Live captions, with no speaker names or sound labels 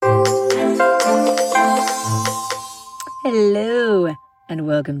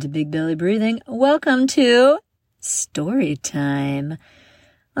Welcome to Big Belly Breathing. Welcome to Story Time.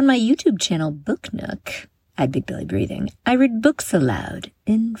 On my YouTube channel, Book Nook, at Big Belly Breathing, I read books aloud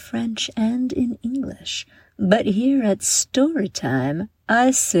in French and in English. But here at Story Time,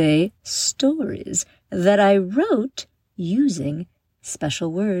 I say stories that I wrote using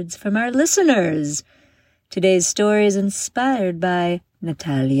special words from our listeners. Today's story is inspired by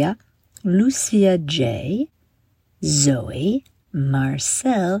Natalia, Lucia J., Zoe,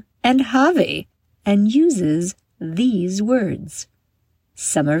 Marcel, and Javi, and uses these words: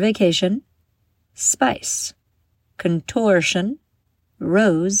 summer vacation, spice, contortion,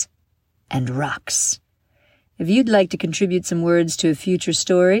 rose, and rocks. If you'd like to contribute some words to a future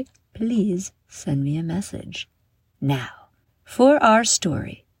story, please send me a message. Now, for our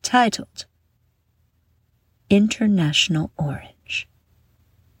story titled International Orange,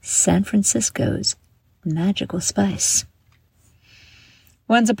 San Francisco's Magical Spice.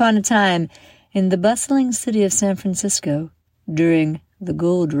 Once upon a time, in the bustling city of San Francisco, during the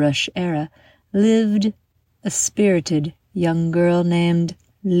Gold Rush era, lived a spirited young girl named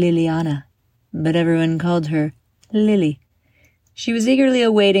Liliana, but everyone called her Lily. She was eagerly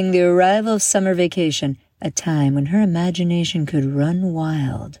awaiting the arrival of summer vacation, a time when her imagination could run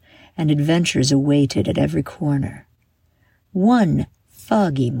wild and adventures awaited at every corner. One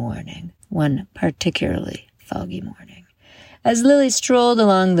particularly foggy morning, as Lily strolled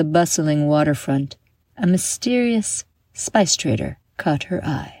along the bustling waterfront, a mysterious spice trader caught her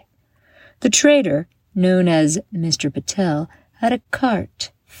eye. The trader, known as Mr. Patel, had a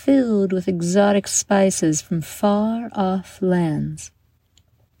cart filled with exotic spices from far-off lands.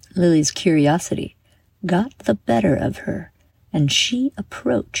 Lily's curiosity got the better of her, and she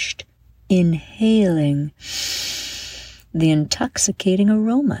approached, inhaling the intoxicating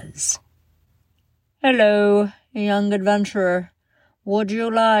aromas. "Hello, young adventurer. Would you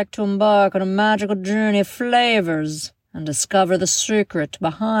like to embark on a magical journey of flavors and discover the secret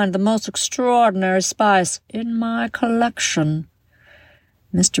behind the most extraordinary spice in my collection?"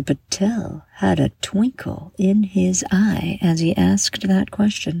 Mr. Patel had a twinkle in his eye as he asked that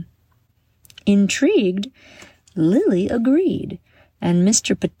question. Intrigued, Lily agreed, and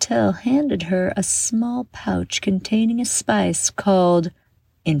Mr. Patel handed her a small pouch containing a spice called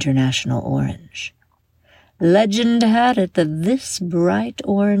International Orange. Legend had it that this bright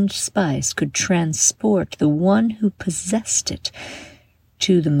orange spice could transport the one who possessed it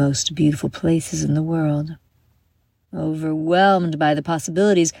to the most beautiful places in the world. Overwhelmed by the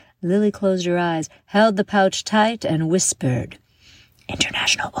possibilities, Lily closed her eyes, held the pouch tight, and whispered,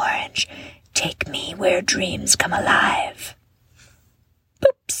 "International Orange, take me where dreams come alive."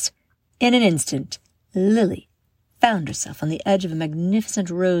 Poops! In an instant, Lily found herself on the edge of a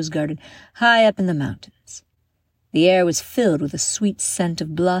magnificent rose garden high up in the mountains. The air was filled with a sweet scent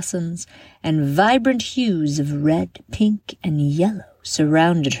of blossoms, and vibrant hues of red, pink, and yellow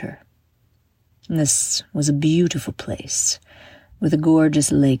surrounded her. This was a beautiful place, with a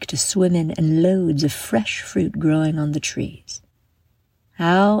gorgeous lake to swim in and loads of fresh fruit growing on the trees.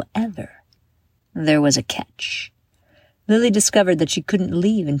 However, there was a catch. Lily discovered that she couldn't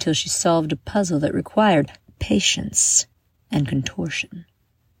leave until she solved a puzzle that required patience and contortion.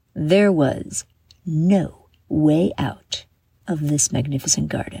 There was no way out of this magnificent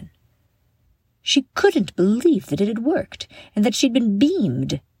garden. She couldn't believe that it had worked, and that she'd been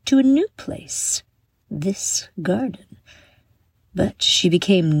beamed to a new place, this garden. But she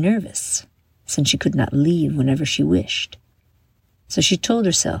became nervous, since she could not leave whenever she wished. So she told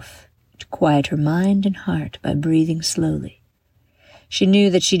herself to quiet her mind and heart by breathing slowly. She knew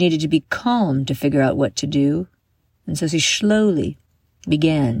that she needed to be calm to figure out what to do, and so she slowly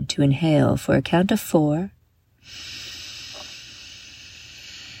began to inhale for a count of 4,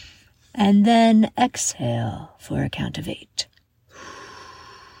 and then exhale for a count of 8.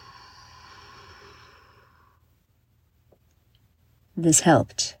 This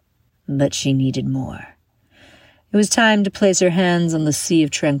helped, but she needed more. It was time to place her hands on the sea of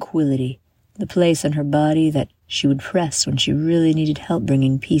tranquility, the place on her body that she would press when she really needed help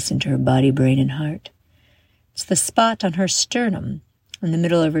bringing peace into her body, brain, and heart. It's the spot on her sternum, in the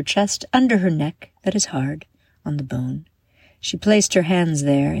middle of her chest, under her neck, that is hard, on the bone. She placed her hands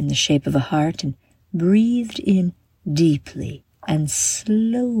there in the shape of a heart and breathed in deeply and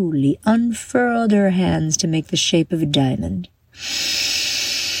slowly unfurled her hands to make the shape of a diamond.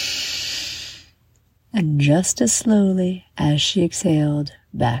 And just as slowly as she exhaled,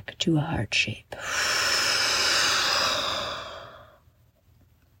 back to a heart shape.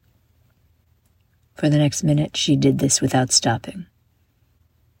 For the next minute, she did this without stopping.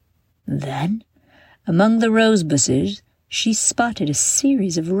 Then, among the rose bushes, she spotted a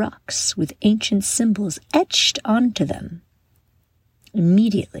series of rocks with ancient symbols etched onto them.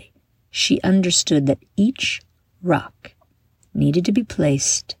 Immediately, she understood that each rock needed to be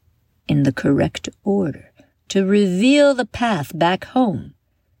placed in the correct order to reveal the path back home.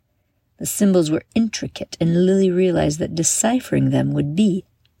 The symbols were intricate, and Lily realized that deciphering them would be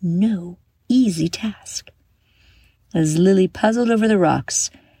no easy task. As Lily puzzled over the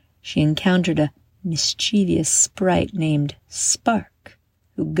rocks, she encountered a mischievous sprite named Spark,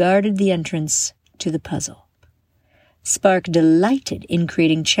 who guarded the entrance to the puzzle. Spark delighted in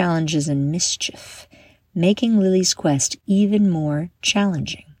creating challenges and mischief, making Lily's quest even more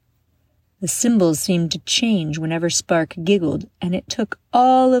challenging. The symbols seemed to change whenever Spark giggled, and it took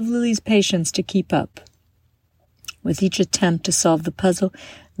all of Lily's patience to keep up. With each attempt to solve the puzzle,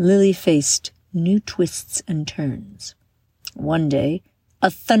 Lily faced new twists and turns. One day, a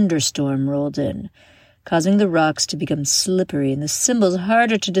thunderstorm rolled in, causing the rocks to become slippery and the symbols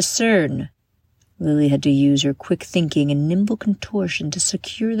harder to discern. Lily had to use her quick thinking and nimble contortion to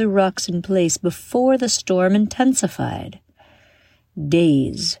secure the rocks in place before the storm intensified.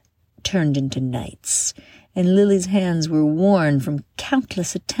 Days turned into nights, and Lily's hands were worn from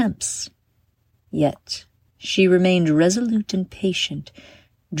countless attempts. Yet she remained resolute and patient,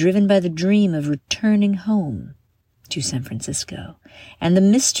 driven by the dream of returning home to San Francisco and the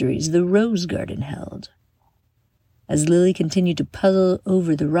mysteries the Rose Garden held. As Lily continued to puzzle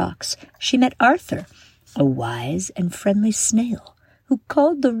over the rocks, she met Arthur, a wise and friendly snail who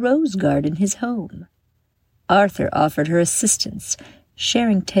called the Rose Garden his home. Arthur offered her assistance,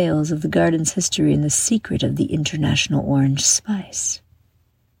 sharing tales of the garden's history and the secret of the international orange spice.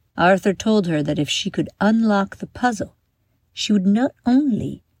 Arthur told her that if she could unlock the puzzle, she would not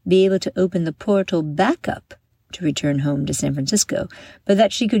only be able to open the portal back up to return home to San Francisco, but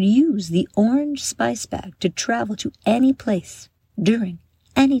that she could use the orange spice bag to travel to any place during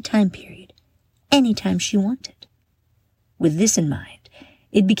any time period, anytime she wanted. With this in mind,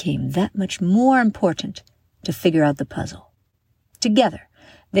 it became that much more important to figure out the puzzle. Together,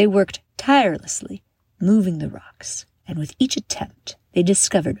 they worked tirelessly, moving the rocks, and with each attempt, they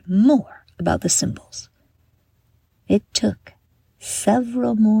discovered more about the symbols. It took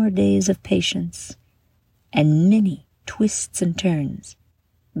several more days of patience and many twists and turns,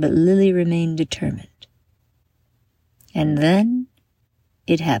 but Lily remained determined. And then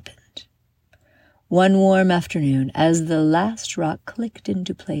it happened. One warm afternoon, as the last rock clicked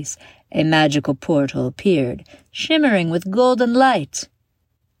into place, a magical portal appeared, shimmering with golden light.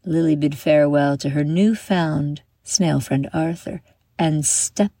 Lily bid farewell to her new-found snail friend Arthur and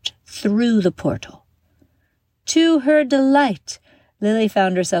stepped through the portal. To her delight, Lily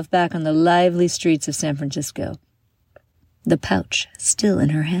found herself back on the lively streets of San Francisco, the pouch still in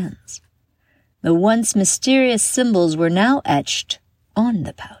her hands. The once mysterious symbols were now etched on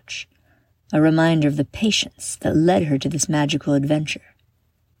the pouch, a reminder of the patience that led her to this magical adventure.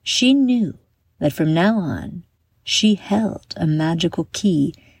 She knew that from now on, she held a magical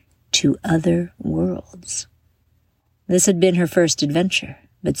key to other worlds. This had been her first adventure,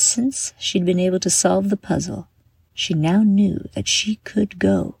 but since she'd been able to solve the puzzle, she now knew that she could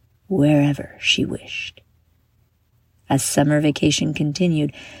go wherever she wished. As summer vacation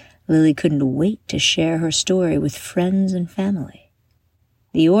continued, Lily couldn't wait to share her story with friends and family.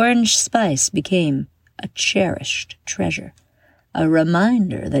 The orange spice became a cherished treasure, a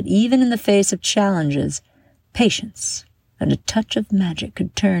reminder that even in the face of challenges, patience and a touch of magic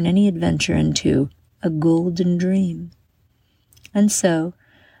could turn any adventure into a golden dream. And so,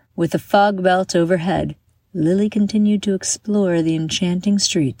 with the fog belt overhead, Lily continued to explore the enchanting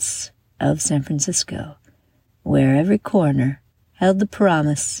streets of San Francisco, where every corner held the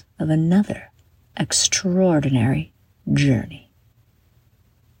promise of another extraordinary journey.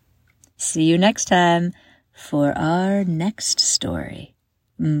 See you next time for our next story.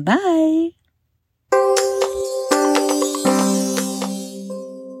 Bye!